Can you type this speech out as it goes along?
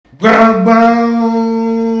Bam, bam.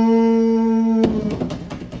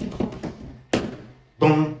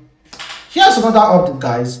 Boom. Here's another update,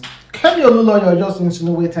 guys. Kemi Olunloyo just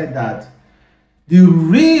insinuated that the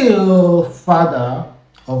real father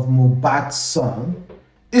of Mohbad's son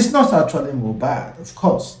is not actually Mohbad. Of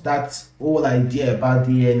course, that whole idea about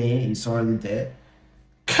DNA is already there.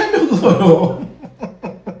 Kemi Olunloyo.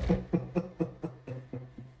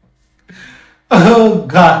 Oh,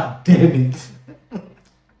 God damn it.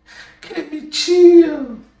 Kemi,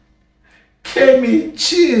 chill. Kemi,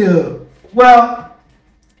 chill. Well,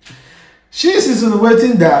 she's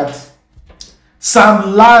insinuating that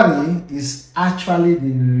Sam Larry is actually the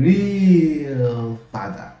real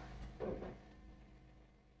father.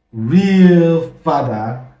 Real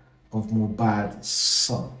father of Mohbad's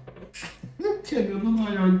son.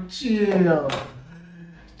 Chill. Chill.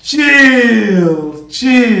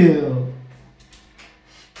 Chill.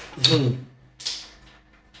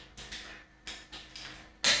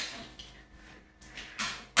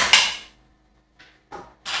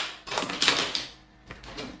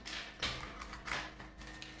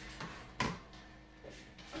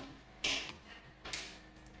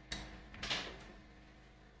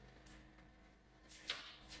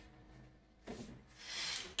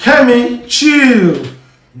 Kemi, chill.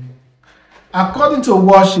 According to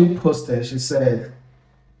what she posted, she said,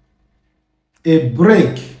 a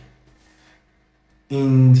break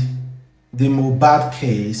in the Mohbad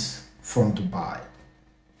case from Dubai.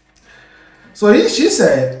 So she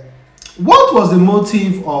said, what was the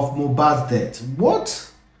motive of Mohbad's death?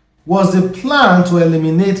 What was the plan to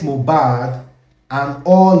eliminate Mohbad and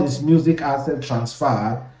all his music assets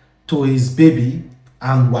transferred to his baby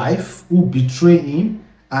and wife who betrayed him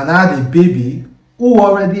and had a baby who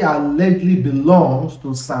already allegedly belongs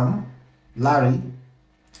to Sam Larry?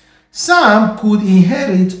 Sam could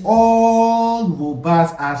inherit all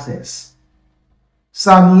Mohbad's assets.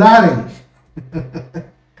 Sam Larry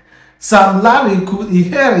could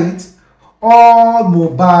inherit all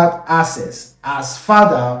Mohbad's assets as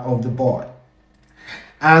father of the boy.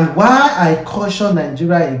 And why I caution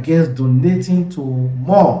Nigeria against donating to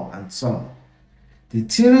mom and son. The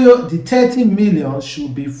 30 million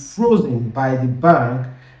should be frozen by the bank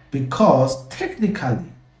because technically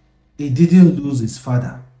he didn't lose his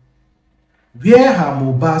father. Where are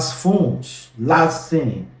Mohbad's phones last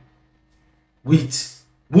seen with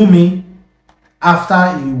Wumi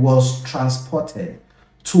after he was transported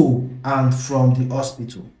to and from the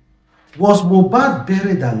hospital? Was Mohbad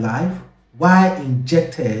buried alive while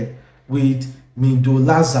injected with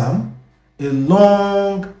Mindolazam, a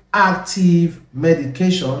long-active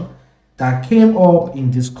medication that came up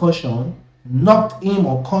in discussion, knocked him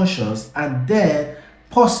unconscious, and then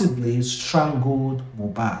possibly strangled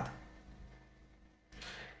Mohbad?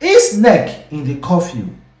 His neck in the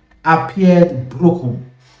coffin appeared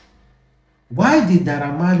broken. Why did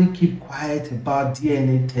Naira Marley keep quiet about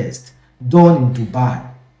DNA test done in Dubai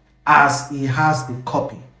as he has a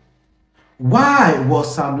copy? Why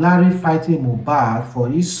was Sam Larry fighting Mohbad for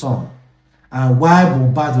his son, and why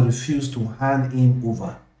Mohbad refused to hand him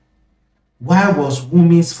over? Why was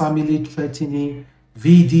Wumi's family threatening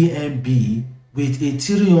VDMB with a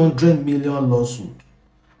 300 million lawsuit?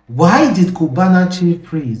 Why did Cubana chief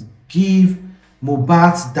priest give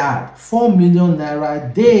Mohbad's dad 4 million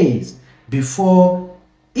naira days before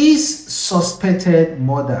his suspected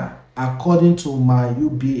murder, according to my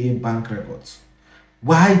UBA bank records?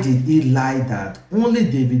 Why did he lie that only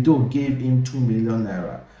Davido gave him 2 million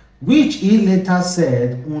naira, which he later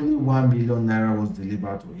said only 1 million naira was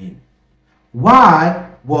delivered to him? Why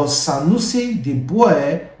was Sanusi, the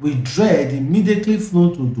boy with dread, immediately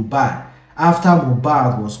flown to Dubai after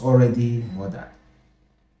Mohbad was already murdered?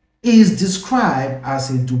 He is described as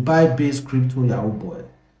a Dubai-based crypto Yahoo boy.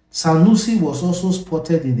 Sanusi was also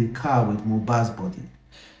spotted in the car with Mohbad's body.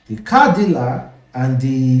 The car dealer and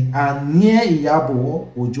near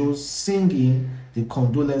Iyabo Ojo singing the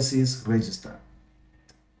condolences register.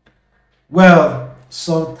 Well,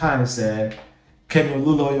 sometimes Kemi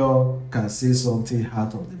Olunloyo can say something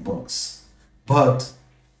out of the box, but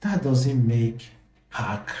that doesn't make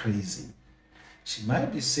her crazy. She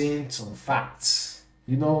might be saying some facts.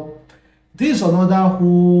 You know, this is another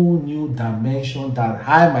whole new dimension that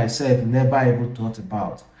I myself never even thought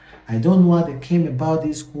about. I don't know how they came about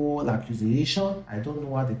this whole accusation. I don't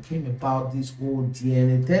know how they came about this whole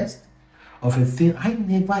DNA test of a thing. I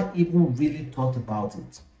never even really thought about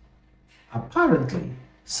it. Apparently,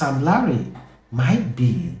 Sam Larry might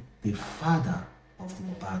be the father of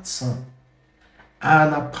Mohbad's son.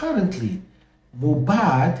 And apparently,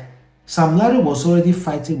 Sam Larry was already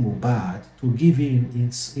fighting Mohbad to give him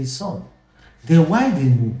his son. Then why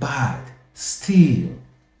did Mohbad still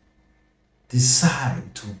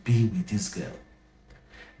decide to be with this girl?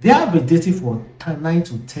 They have been dating for 9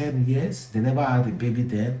 to 10 years. They never had a baby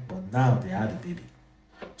then, but now they had a baby.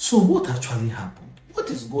 So what actually happened? What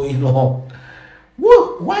is going on?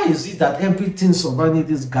 Why is it that everything surrounding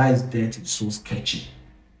this guy's death is so sketchy?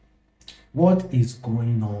 What is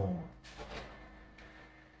going on?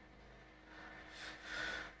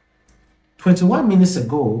 21 minutes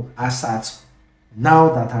ago, now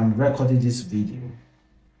that I'm recording this video,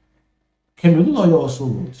 Kemi lawyer also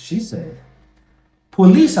wrote, she said,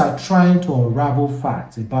 police are trying to unravel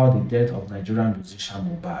facts about the death of Nigerian musician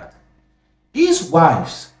Mohbad. His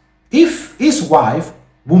wife,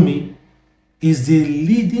 Wunmi, is the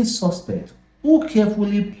leading suspect who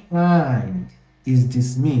carefully planned his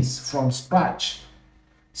dismiss from scratch,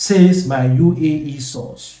 says my UAE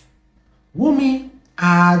source. Wunmi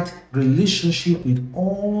had relationship with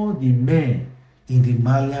all the men in the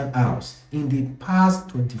Marlian house in the past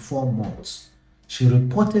 24 months. She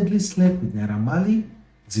reportedly slept with Naira Marley,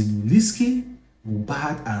 Zinoleesky,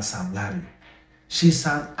 Mohbad, and Sam Larry. She's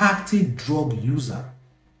an active drug user,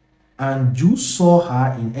 and you saw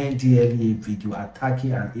her in NDLEA video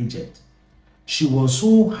attacking an agent. She was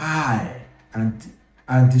so high and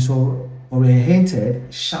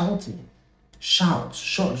disoriented, shouting, shoot,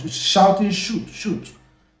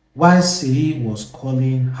 while Seyi was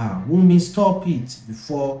calling her, Wunmi, stop it,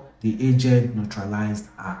 before the agent neutralized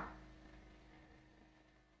her.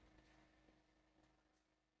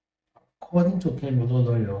 According to Kemi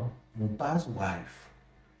lawyer, Mohbad's wife,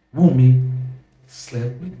 Wunmi,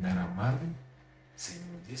 slept with Naira Marley,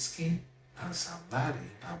 Zinoleesky, and Sam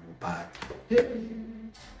Larry and Mohbad.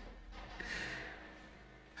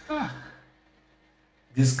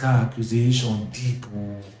 This kind of accusation deep,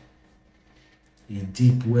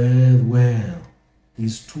 deep, well.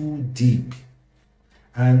 It's too deep.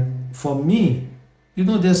 And for me,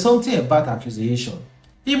 there's something about accusation.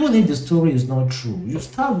 Even if the story is not true, you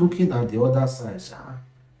start looking at the other side.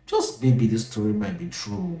 Just maybe this story might be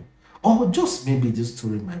true. Or just maybe this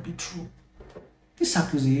story might be true. These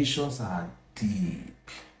accusations are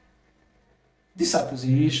deep. These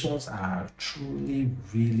accusations are truly,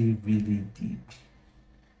 really, really deep.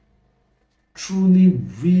 Truly,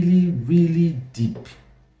 really, really deep.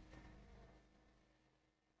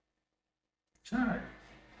 Sure.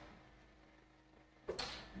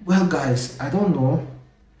 Well, guys, I don't know.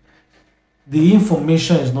 The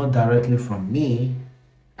information is not directly from me.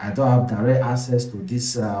 I don't have direct access to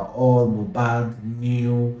this all Mohbad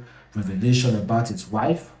new revelation about his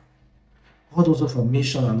wife. All those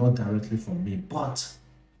information are not directly from me, but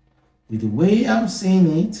with the way I'm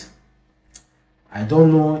saying it, I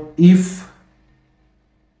don't know if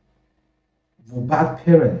Mohbad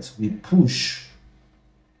parents will push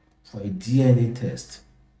for a DNA test,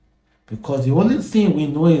 because the only thing we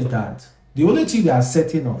know is that the only thing we are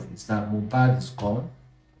certain of is that Mohbad is gone.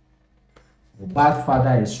 Mohbad's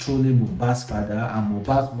father is truly Mohbad's father, and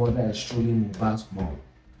Mohbad's mother is truly Mohbad's mom.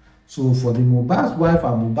 So for the Mohbad's wife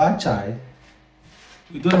and Mohbad child,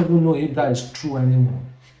 we don't even know if that is true anymore.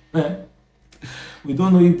 We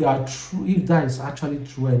don't know if that is actually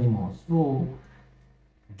true anymore. So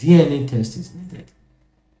DNA test is needed.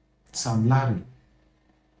 Sam Larry,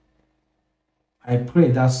 I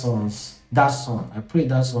pray that son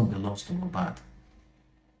belongs to Mohbad.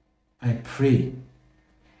 I pray,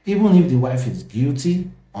 even if the wife is guilty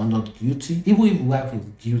or not guilty, even if the wife is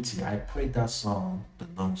guilty, I pray that son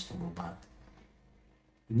belongs to Mohbad.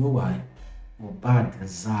 You know why? Mohbad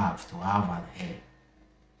deserves to have an heir.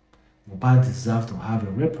 Mohbad deserves to have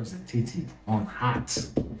a representative on heart.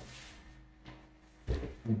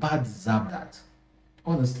 Mohbad deserves that.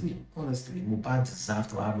 Honestly, Mohbad deserves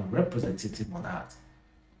to have a representative on heart.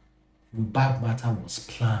 Mohbad matter was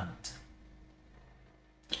planned.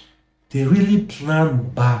 They really planned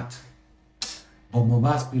Mohbad, but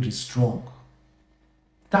Mohbad's spirit is strong.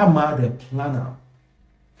 That man, they planned him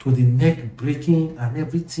to the neck breaking and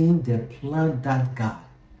everything. They planned that guy.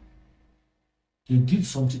 They did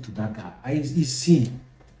something to that guy. I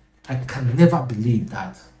can never believe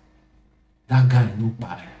that guy no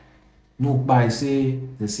buy. They say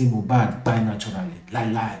Mohbad buy naturally.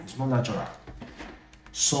 Lie. It's not natural.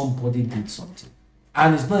 Somebody did something,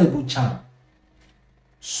 and it's not a good charm.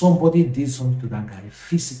 Somebody did something to that guy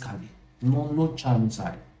physically. No charm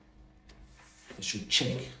inside. They should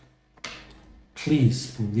check.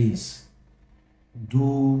 Please, police,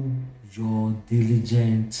 do your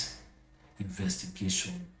diligent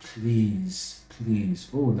investigation. Please.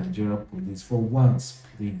 Oh, Nigeria police, for once,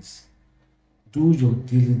 please. Do your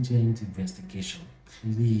diligent investigation.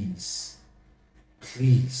 Please.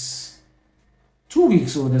 2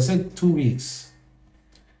 weeks, so they said 2 weeks.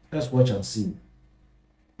 Let's watch and see.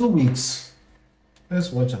 2 weeks.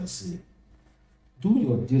 Let's watch and see. Do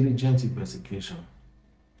your diligent investigation.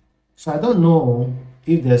 So I don't know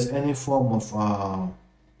if there's any form of,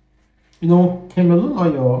 Cameroon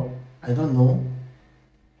lawyer. I don't know.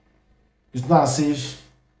 It's not as if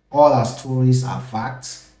all our stories are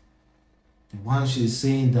facts. The one she's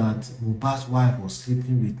saying that Mohbad's wife was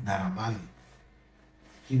sleeping with Naira Marley,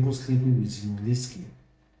 even sleeping with Zinoleesky,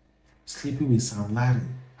 sleeping with Sam Larry.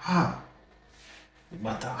 No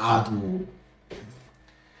matter how to,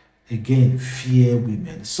 again, fear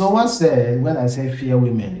women. Someone said, when I say fear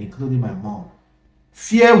women, including my mom,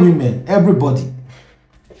 fear women, everybody.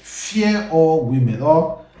 Fear all women.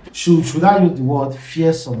 Or should I use the word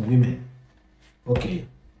fear some women? Okay.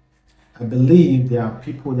 I believe there are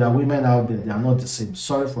women out there, they are not the same.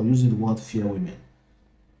 Sorry for using the word fear women.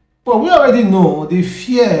 But we already know the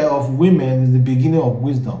fear of women is the beginning of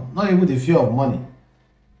wisdom, not even the fear of money.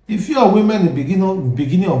 The fear of women is the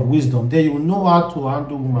beginning of wisdom. Then you will know how to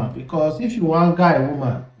handle woman. Because if you want guy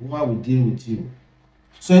woman will deal with you.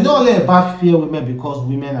 So it's not only about fear women because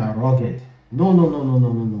women are rugged.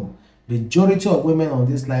 No. Majority of women on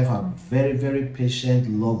this life are very, very patient,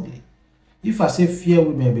 lovely. If I say fear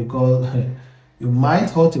women because you might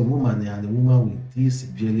hurt a woman and the woman will deal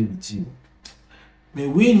severely with you. May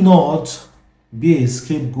we not be a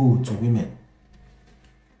scapegoat to women.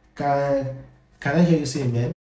 Can I hear you say amen?